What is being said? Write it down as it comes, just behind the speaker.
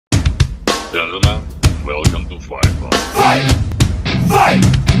Gentlemen, welcome to Fight Club. Fight! Fight!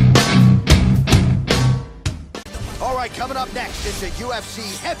 All right, coming up next, it's a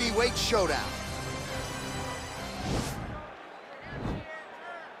UFC heavyweight showdown.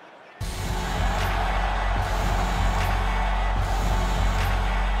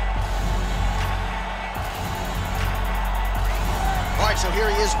 So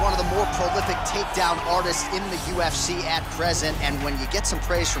here he is, one of the more prolific takedown artists in the UFC at present. And when you get some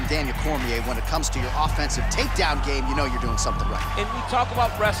praise from Daniel Cormier when it comes to your offensive takedown game, you know you're doing something right. And we talk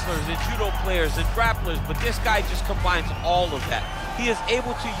about wrestlers and judo players and grapplers, but this guy just combines all of that. He is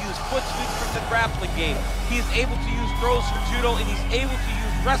able to use foot sweeps from the grappling game. He is able to use throws from judo, and he's able to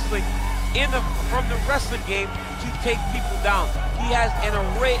use wrestling from the wrestling game to take people down. He has an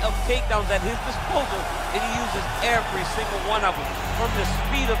array of takedowns at his disposal, and he uses every single one of them. From the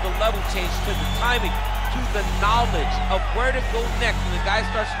speed of the level change, to the timing, to the knowledge of where to go next. When the guy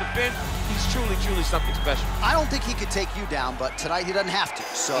starts to defend, he's truly, truly something special. I don't think he could take you down, but tonight he doesn't have to.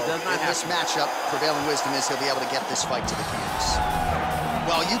 So in this matchup, prevailing wisdom is he'll be able to get this fight to the canvas.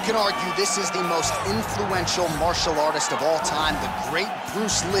 Well, you can argue this is the most influential martial artist of all time, the great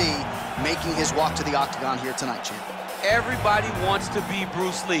Bruce Lee, making his walk to the octagon here tonight, champ. Everybody wants to be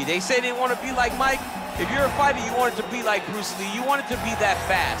Bruce Lee. They say they want to be like Mike. If you're a fighter, you want it to be like Bruce Lee. You want it to be that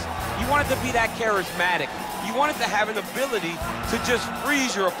fast. You want it to be that charismatic. You want it to have an ability to just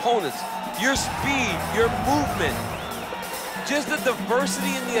freeze your opponents. Your speed, your movement, just the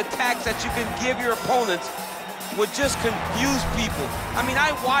diversity in the attacks that you can give your opponents would just confuse people. I mean,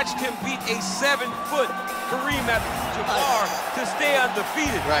 I watched him beat a 7-foot Kareem Abdul-Jabbar to stay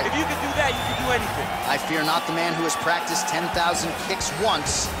undefeated. Right. If you can do that, you can do anything. I fear not the man who has practiced 10,000 kicks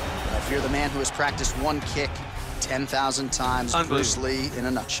once, but I fear the man who has practiced one kick 10,000 times. Bruce Lee in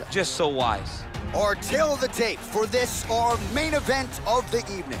a nutshell. Just so wise. Our tail of the tape for this, our main event of the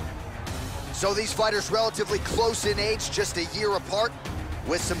evening. So these fighters relatively close in age, just a year apart,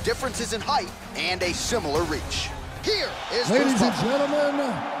 with some differences in height and a similar reach. Here is Ladies and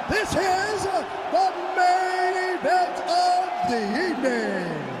gentlemen, this is the main event of the evening.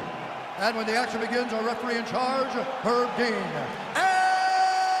 And when the action begins, our referee in charge, Herb Dean.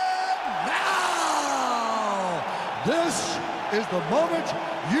 And now, this is the moment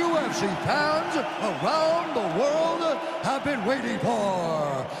UFC fans around the world have been waiting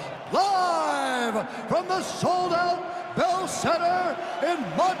for. Live from the sold-out Bell Center in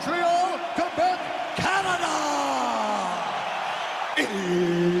Montreal, Quebec, Canada. It's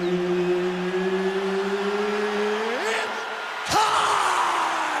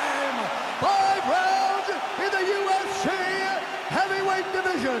time! 5 rounds in the UFC heavyweight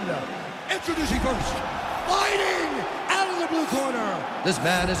division. Introducing first, fighting out of the blue corner. This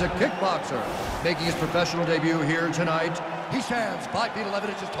man is a kickboxer, making his professional debut here tonight. He stands 5 feet 11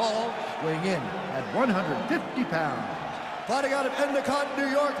 inches tall, Weighing in at 150 pounds. fighting out of Endicott, New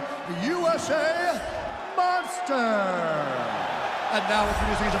York, the USA Monster. And now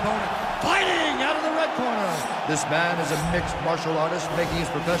introducing his opponent, fighting out of the red corner. This man is a mixed martial artist, making his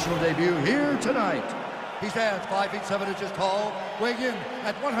professional debut here tonight. He stands 5 feet 7 inches tall, weighing in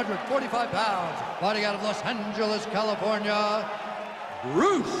at 145 pounds. Fighting out of Los Angeles, California,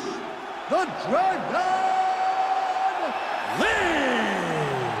 Bruce the Dragon Lee.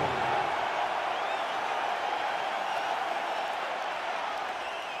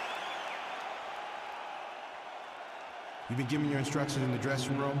 You've been given your instructions in the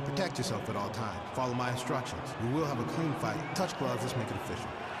dressing room. Protect yourself at all times. Follow my instructions. We will have a clean fight. Touch gloves, let's make it official.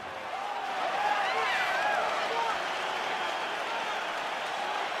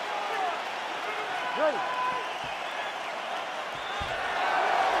 Ready.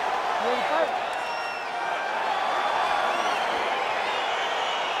 Ready to fight.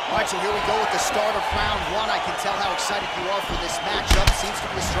 All right, so here we go with the start of round 1. I can tell how excited you are for this matchup. Seems to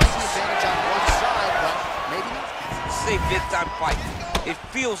be a striking advantage on one side, but maybe not. This is a big-time fight. It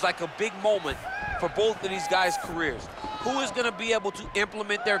feels like a big moment for both of these guys' careers. Who is going to be able to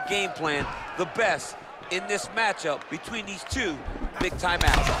implement their game plan the best in this matchup between these two big-time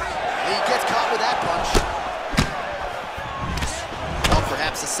athletes? Lee gets caught with that punch. Well,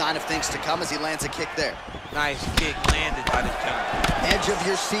 perhaps a sign of things to come as he lands a kick there. Nice kick landed by this gentleman. Edge of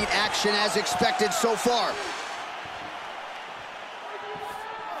your seat action as expected so far.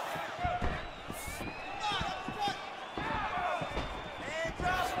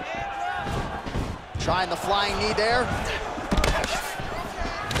 Trying the flying knee there. Man,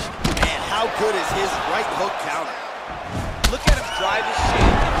 how good is his right hook counter? Look at him drive his shin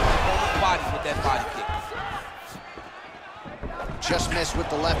into his opponent's body with that body kick. Just missed with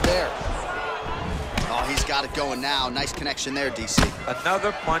the left there. Oh, he's got it going now. Nice connection there, DC.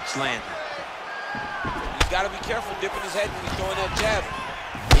 Another punch landed. He's got to be careful dipping his head when he's throwing that jab.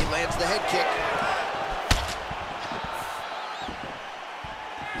 He lands the head kick.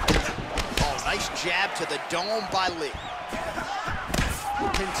 Oh, nice jab to the dome by Lee.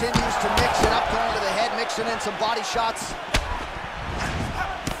 Continues to mix it up, going to the head, mixing in some body shots.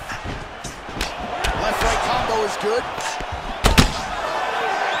 Left-right combo is good.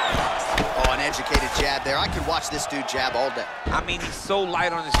 Oh, an educated jab there. I could watch this dude jab all day. I mean, he's so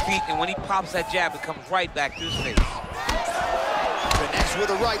light on his feet, and when he pops that jab, it comes right back to his face. Connects with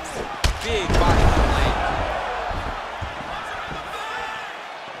a right. Big body land.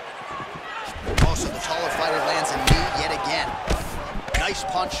 Oh, so the taller fighter lands a knee yet again. Nice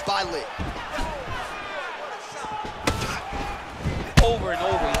punch by Lee. Over and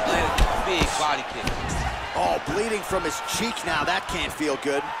over, he's landed a big body kick. Oh, bleeding from his cheek now. That can't feel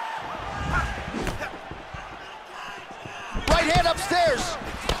good. Right hand upstairs.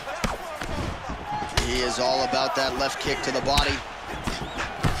 He is all about that left kick to the body.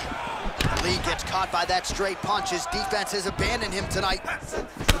 Lee gets caught by that straight punch. His defense has abandoned him tonight.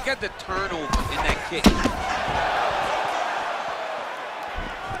 Look at the turnover in that kick.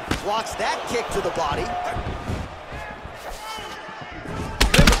 Blocks that kick to the body.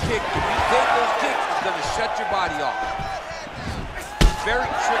 Liver kick, if you take those kicks, it's going to shut your body off. Very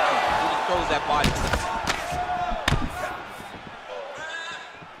tricky when he throws that body kick.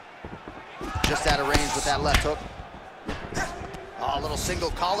 Just out of range with that left hook. Oh, a little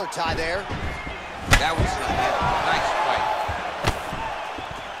single collar tie there. That was a nice fight.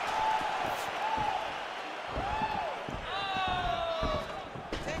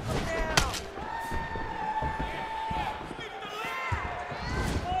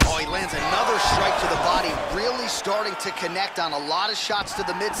 Oh, he lands another strike to the body, really starting to connect on a lot of shots to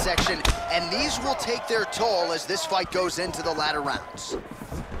the midsection, and these will take their toll as this fight goes into the latter rounds.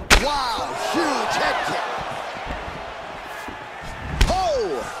 Wow, huge head kick.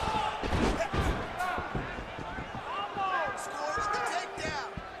 Oh!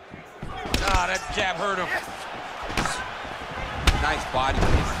 Ah, that jab hurt him. Nice body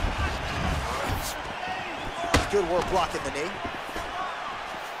kick. Good work blocking the knee.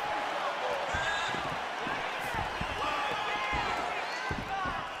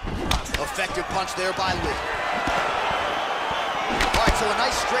 Effective punch there by Lee. All right, so a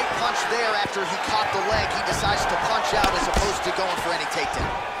nice straight punch there after he caught the leg. He decides to punch out as opposed to going for any takedown.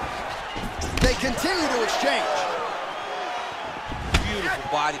 They continue to exchange. Beautiful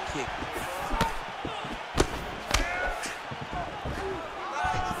body kick.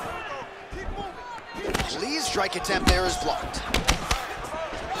 Lee's strike attempt there is blocked.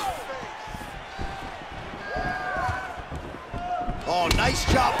 Oh, nice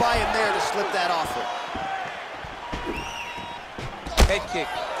job by him there to slip that off him. Head kick.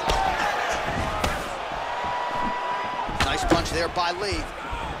 Nice punch there by Lee.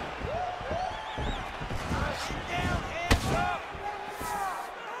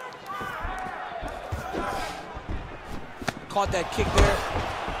 Caught that kick there.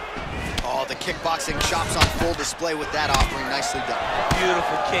 Oh, the kickboxing chops on full display with that offering. Nicely done.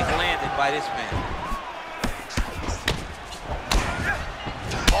 Beautiful kick landed by this man.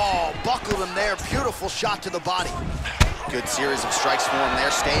 Oh, buckled him there. Beautiful shot to the body. Good series of strikes for him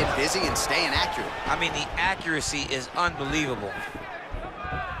there, staying busy and staying accurate. I mean, the accuracy is unbelievable.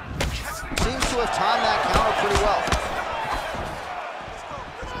 Seems to have timed that counter pretty well.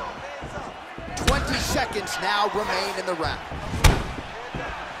 20 seconds now remain in the round.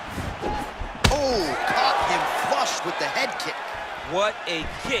 Oh, caught him flush with the head kick. What a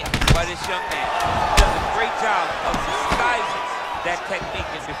kick by this young man. He does a great job of disguising that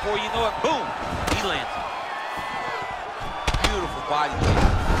technique, and before you know it, boom, he lands it. Beautiful body kick.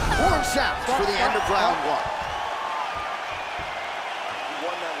 Horn sounds for the end of round one. You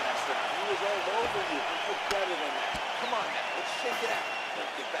won that last round. He was all over you. You look better than that. Come on now, let's shake it out.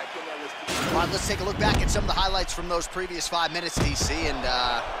 Let's get back in there. All right, let's take a look back at some of the highlights from those previous 5 minutes, DC, and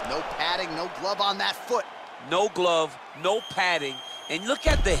no padding, no glove on that foot. No glove, no padding, and look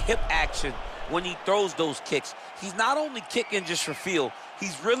at the hip action when he throws those kicks. He's not only kicking just for feel,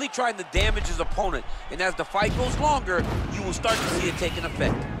 he's really trying to damage his opponent, and as the fight goes longer, you will start to see it taking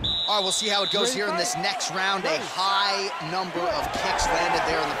effect. All right, we'll see how it goes here in this next round. A high number of kicks landed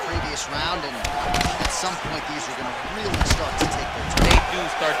there in the previous round, and at some point, these are going to really start to take their toll. They do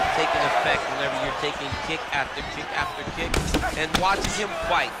start to take an effect whenever you're taking kick after kick after kick, and watching him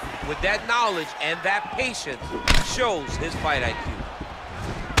fight with that knowledge and that patience shows his fight IQ.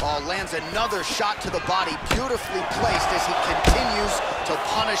 Oh, lands another shot to the body, beautifully placed as he continues to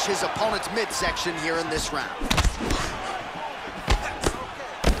punish his opponent's midsection here in this round.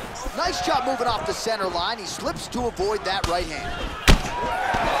 Nice job moving off the center line. He slips to avoid that right hand.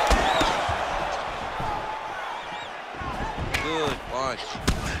 Good punch.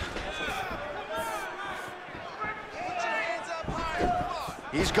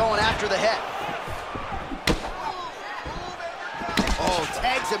 He's going after the head. Oh,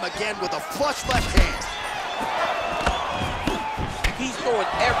 tags him again with a flush left hand. He's throwing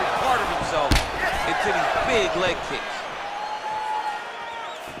every part of himself into these big leg kicks.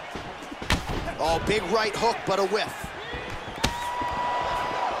 Oh, big right hook, but a whiff.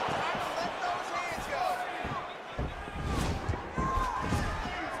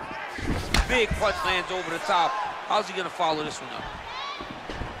 Big punch lands over the top. How's he gonna follow this one up?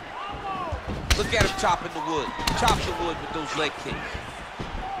 Look at him chopping the wood. Chop the wood with those leg kicks.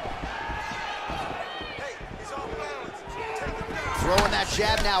 Throwing that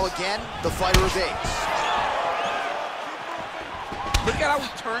jab now again. The fighter evades. Look at how he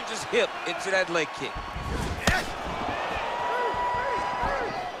turns his hip into that leg kick.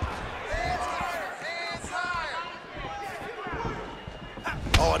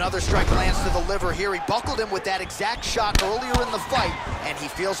 Oh, another strike lands to the liver here. He buckled him with that exact shot earlier in the fight, and he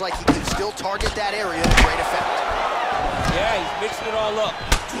feels like he can still target that area to great effect. Yeah, he's mixing it all up.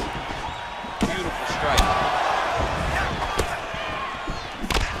 Beautiful strike.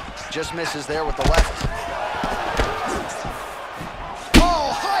 Just misses there with the left.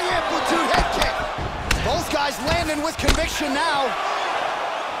 Oh, high amplitude head kick. Both guys landing with conviction now.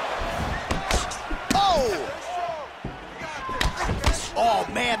 Oh! Oh,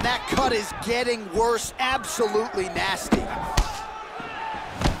 man, that cut is getting worse. Absolutely nasty.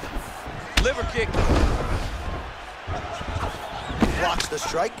 Liver kick. Blocks the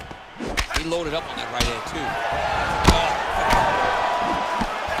strike. He loaded up on that right hand, too.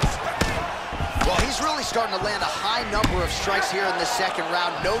 Well, he's really starting to land a high number of strikes here in the second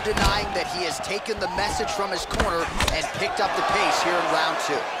round. No denying that he has taken the message from his corner and picked up the pace here in round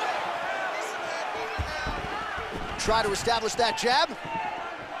 2. Try to establish that jab.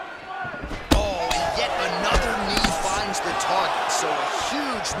 Oh, and yet another knee finds the target. So a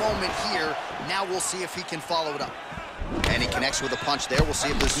huge moment here. Now we'll see if he can follow it up. And he connects with a punch there. We'll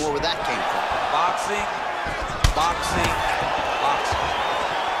see if there's more where that came from. Boxing, boxing, boxing.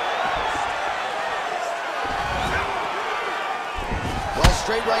 Well,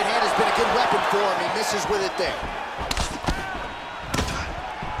 straight right hand has been a good weapon for him. He misses with it there.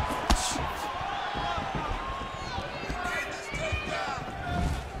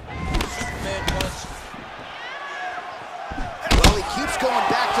 Going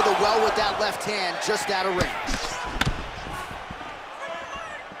back to the well with that left hand, just out of range.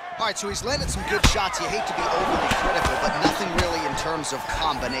 All right, so he's landed some good shots. You hate to be overly critical, but nothing really in terms of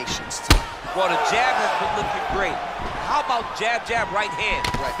combinations. Well, the jab has been looking great. How about jab, jab, right hand?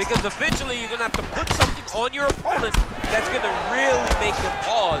 Right. Because eventually you're going to have to put something on your opponent that's going to really make him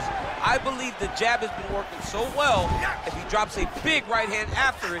pause. I believe the jab has been working so well, if he drops a big right hand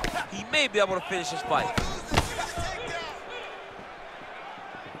after it, he may be able to finish his fight.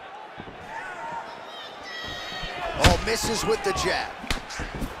 Oh, misses with the jab.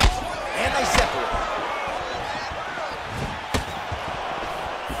 And they separate.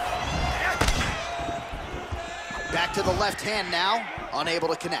 Back to the left hand now, unable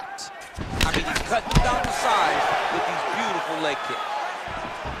to connect. I mean, he's cutting down the side with these beautiful leg kicks.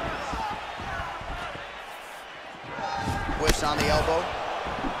 Whiffs on the elbow.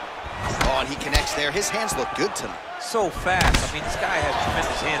 Oh, and he connects there. His hands look good tonight. So fast. I mean, this guy has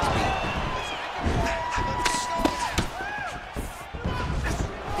tremendous hand speed.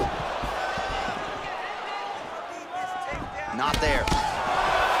 Not there.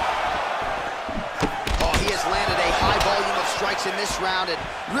 Oh, he has landed a high volume of strikes in this round and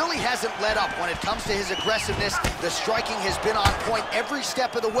really hasn't let up when it comes to his aggressiveness. The striking has been on point every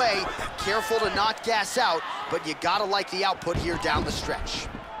step of the way. Careful to not gas out, but you gotta like the output here down the stretch.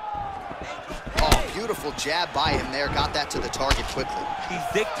 Oh, beautiful jab by him there. Got that to the target quickly. He's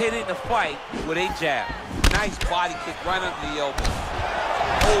dictating the fight with a jab. Nice body kick right under the elbow.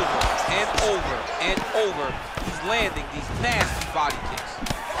 Over and over and over. He's landing these nasty body kicks.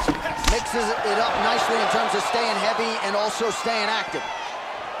 Mixes it up nicely in terms of staying heavy and also staying active.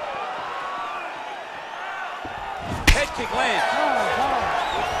 Head kick lands.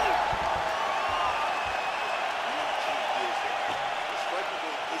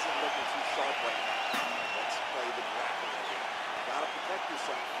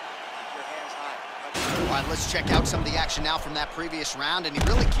 All right, let's check out some of the action now from that previous round, and he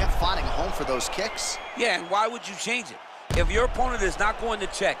really kept finding a home for those kicks. Yeah, and why would you change it? If your opponent is not going to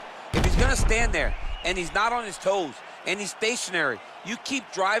check, if he's going to stand there and he's not on his toes, and he's stationary. You keep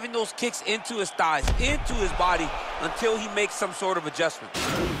driving those kicks into his thighs, into his body, until he makes some sort of adjustment.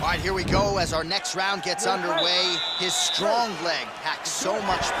 All right, here we go as our next round gets underway. His strong leg packs so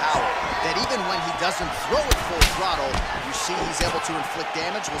much power that even when he doesn't throw it full throttle, you see he's able to inflict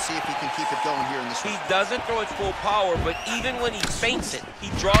damage. We'll see if he can keep it going here in this round. He doesn't throw it full power, but even when he feints it, he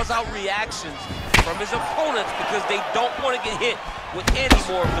draws out reactions from his opponents because they don't want to get hit with any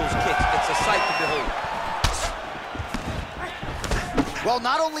more of those kicks. It's a sight to behold. Well,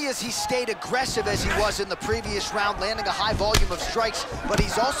 not only has he stayed aggressive as he was in the previous round, landing a high volume of strikes, but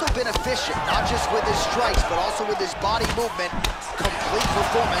he's also been efficient, not just with his strikes, but also with his body movement. Complete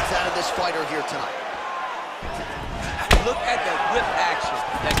performance out of this fighter here tonight. Look at the whip action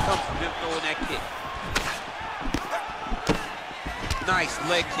that comes from him throwing that kick. Nice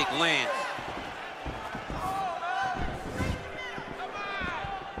leg kick lands.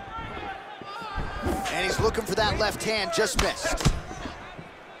 And he's looking for that left hand, just missed.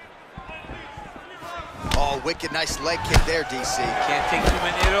 Oh, wicked nice leg kick there, DC. Can't take too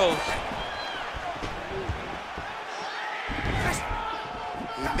many of those.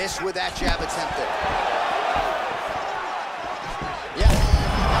 He missed with that jab attempt there. Yeah.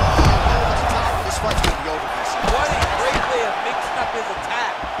 This fight's gonna be over, DC. What a great way of mixing up his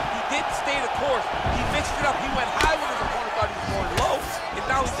attack. He didn't stay the course. He mixed it up. He went high when his opponent thought he was going low, and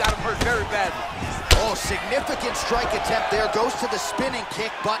now he's got him hurt very badly. Oh, significant strike attempt there. Goes to the spinning kick,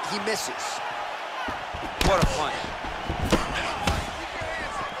 but he misses. What a punch.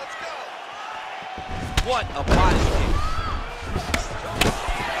 What a body kick.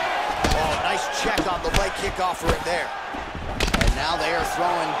 Oh, nice check on the leg kick offering there. And now they are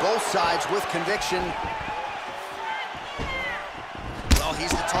throwing both sides with conviction. Well,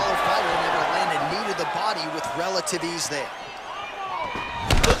 he's the taller fighter and able to land a knee to the body with relative ease there.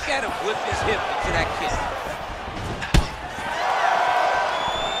 Look at him whip his hip into that kick.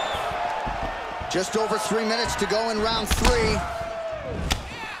 Just over 3 minutes to go in round 3.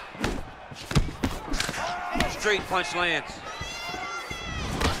 Straight punch lands.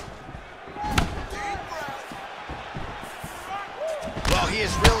 Well, he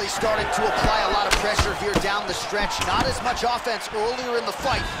is really starting to apply a lot of pressure here down the stretch. Not as much offense earlier in the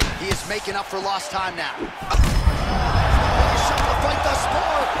fight. He is making up for lost time now. Shot the fight thus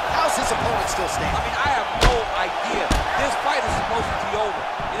far. How's his opponent still standing? I mean, I have no idea. This fight is supposed to be over.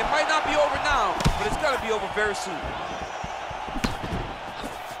 And it might not be over now, but it's going to be over very soon.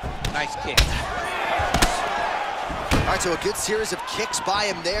 Nice kick. All right, so a good series of kicks by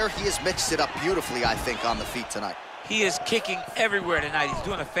him there. He has mixed it up beautifully, I think, on the feet tonight. He is kicking everywhere tonight. He's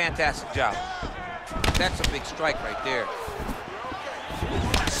doing a fantastic job. That's a big strike right there.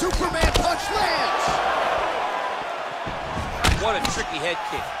 Superman punch lands. What a tricky head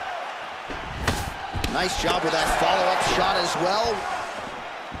kick. Nice job with that follow-up shot as well.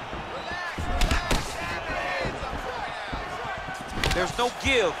 There's no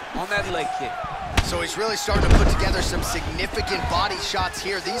give on that leg kick. So he's really starting to put together some significant body shots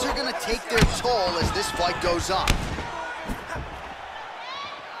here. These are going to take their toll as this fight goes on.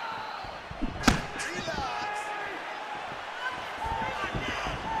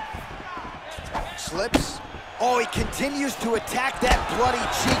 Slips. Oh, he continues to attack that bloody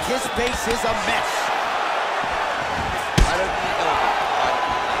cheek. His face is a mess.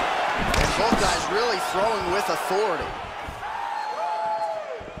 And both guys really throwing with authority.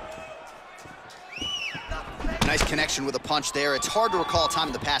 Nice connection with a punch there. It's hard to recall a time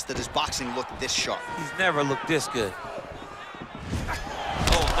in the past that his boxing looked this sharp. He's never looked this good.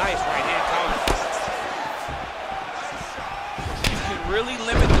 Oh, nice right hand counter. You can really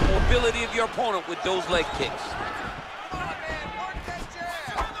limit the mobility of your opponent with those leg kicks.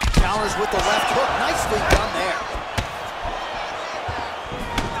 Counters with the left hook. Nicely done there.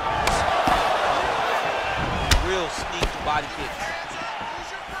 Real sneaky body kick.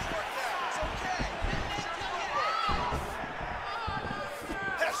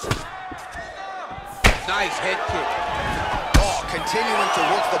 Nice head kick. Oh, continuing to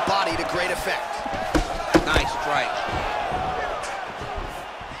work the body to great effect. Nice strike.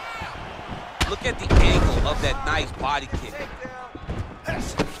 Look at the angle of that nice body kick.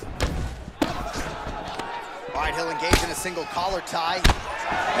 All right, he'll engage in a single collar tie.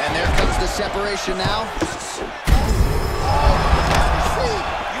 And there comes the separation now.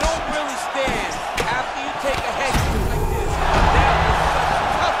 You don't really stand after you take a head kick like this. That is such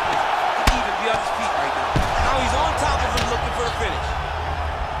toughness to even be on his feet right now. Now he's on top of him looking for the finish.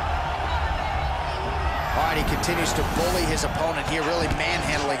 All right, he continues to bully his opponent here, really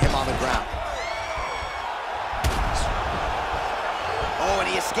manhandling him on the ground. Oh, and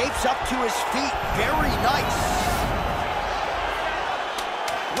he escapes up to his feet. Very nice.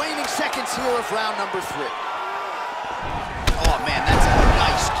 waning seconds here of round number 3. Oh, man, that's a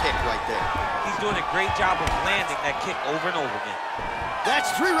nice kick right there. He's doing a great job of landing that kick over and over again. That's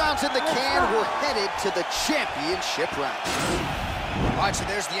 3 rounds in the can. We're headed to the championship round. All right, so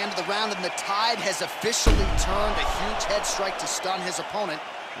there's the end of the round, and the tide has officially turned. A huge head strike to stun his opponent.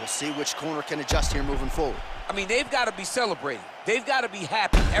 We'll see which corner can adjust here moving forward. I mean, they've got to be celebrating. They've got to be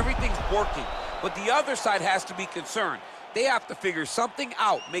happy. Everything's working. But the other side has to be concerned. They have to figure something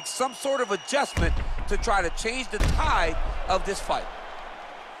out, make some sort of adjustment to try to change the tide of this fight.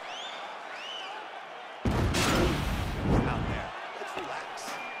 Out there. Let's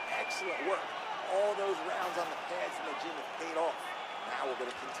relax. Excellent work. All those rounds on the pads in the gym have paid off. Now we're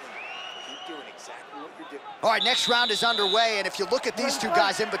going to continue. Keep doing exactly what you're doing. All right, next round is underway, and if you look at these two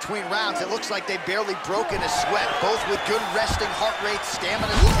guys in between rounds, it looks like they've barely broken a sweat, both with good resting heart rate,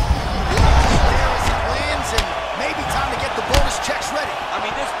 stamina. There as he lands, and maybe time to get the bonus checks ready. I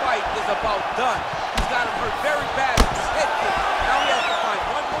mean, this fight is about done. He's got him hurt very bad with his head kick. Now he has to find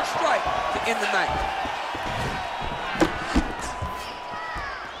one more strike to end the night.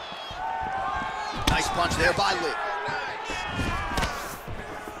 Nice punch there by Lee.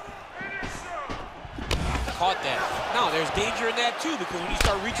 Caught that. Now, there's danger in that, too, because when you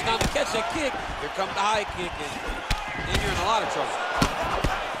start reaching down to catch that kick, here comes the high kick, and then you're in a lot of trouble.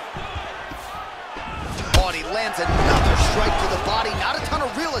 Oh, and he lands another strike to the body. Not a ton of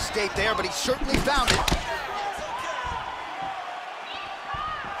real estate there, but he certainly found it.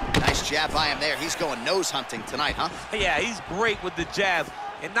 Nice jab by him there. He's going nose hunting tonight, huh? Yeah, he's great with the jab.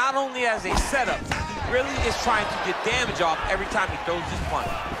 And not only as a setup, he really is trying to get damage off every time he throws his punch.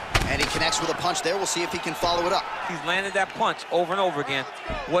 And he connects with a punch there. We'll see if he can follow it up. He's landed that punch over and over again.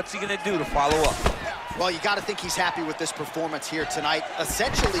 What's he gonna do to follow up? Well, you got to think he's happy with this performance here tonight.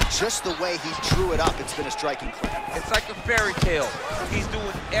 Essentially, just the way he drew it up, it's been a striking clip. It's like a fairy tale. He's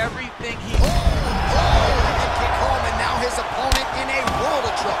doing everything he... Head kick home, and now his opponent in a world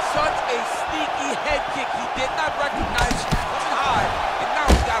of trouble. Such a sneaky head kick. He did not recognize it coming high, and now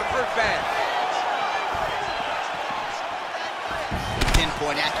he's got him hurt bad.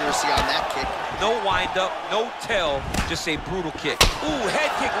 Pinpoint accuracy on that kick. No wind-up, no tell, just a brutal kick. Ooh,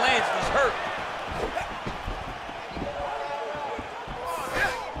 head kick lands, and he's hurt.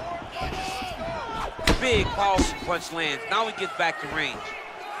 Big, powerful punch lands. Now he gets back to range.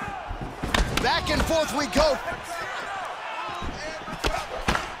 Back and forth we go.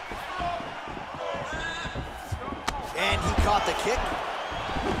 And he caught the kick.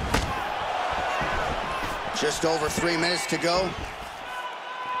 Just over 3 minutes to go.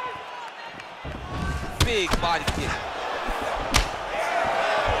 Big body kick.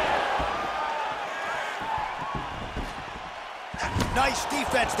 Nice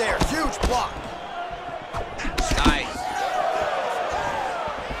defense there. Huge block. Nice.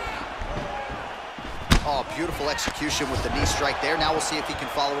 Oh, beautiful execution with the knee strike there. Now we'll see if he can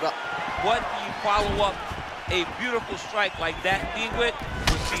follow it up. What do you follow up a beautiful strike like that being with?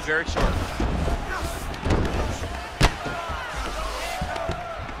 We'll see very shortly.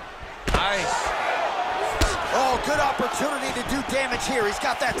 Nice. Oh, good opportunity to do damage here. He's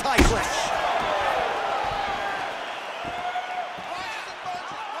got that tie clinch.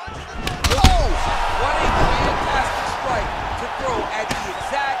 Oh! What a fantastic strike to throw at the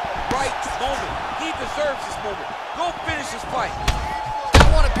exact right moment. He deserves this moment. Go finish this fight. That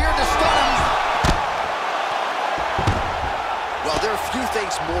one appeared to stun him. Well, there are few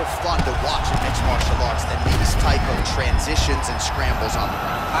things more fun to watch in mixed martial arts than these type of transitions and scrambles on the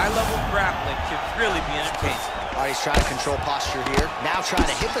ground. High-level grappling can really be entertaining. All right, he's trying to control posture here. Now trying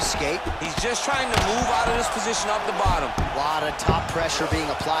to hip escape. He's just trying to move out of this position off the bottom. A lot of top pressure being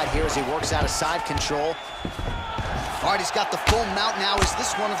applied here as he works out of side control. All right, he's got the full mount now. Is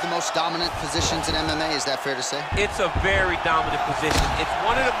this one of the most dominant positions in MMA? Is that fair to say? It's a very dominant position. It's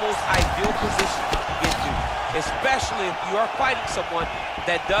one of the most ideal positions you can get to, especially if you are fighting someone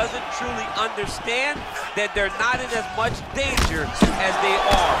that doesn't truly understand that they're not in as much danger as they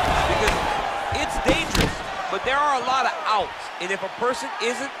are. Because it's dangerous, but there are a lot of outs. And if a person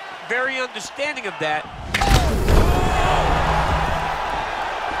isn't very understanding of that...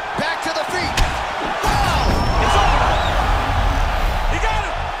 Back to the feet. It's over. He got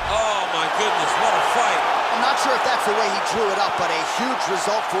him. Oh, my goodness, what a fight. I'm not sure if that's the way he drew it up, but a huge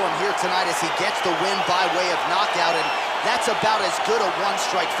result for him here tonight as he gets the win by way of knockout. And that's about as good a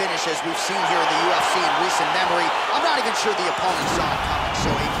one-strike finish as we've seen here in the UFC in recent memory. I'm not even sure the opponent saw it coming, so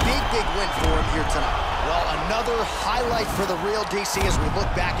a big, big win for him here tonight. Well, another highlight for the real DC as we look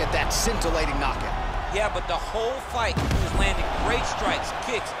back at that scintillating knockout. Yeah, but the whole fight, he was landing great strikes,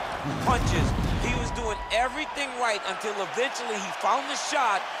 kicks, punches. He was doing everything right until eventually he found the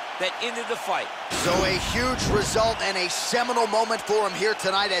shot that ended the fight. So a huge result and a seminal moment for him here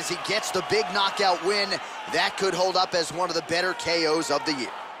tonight as he gets the big knockout win. That could hold up as one of the better KOs of the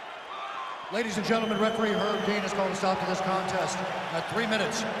year. Ladies and gentlemen, referee Herb Dean has called a stop to this contest at 3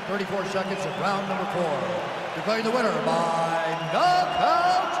 minutes, 34 seconds of round number 4. Declaring the winner by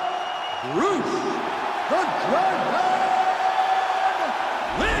knockout, Bruce the Dragon Lee!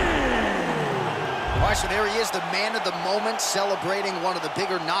 All right, so there he is, the man of the moment, celebrating one of the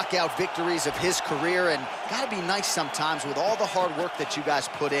bigger knockout victories of his career. And gotta be nice sometimes with all the hard work that you guys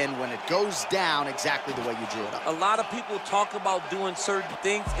put in when it goes down exactly the way you drew it up. A lot of people talk about doing certain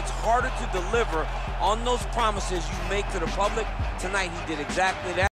things. It's harder to deliver on those promises you make to the public. Tonight, he did exactly that.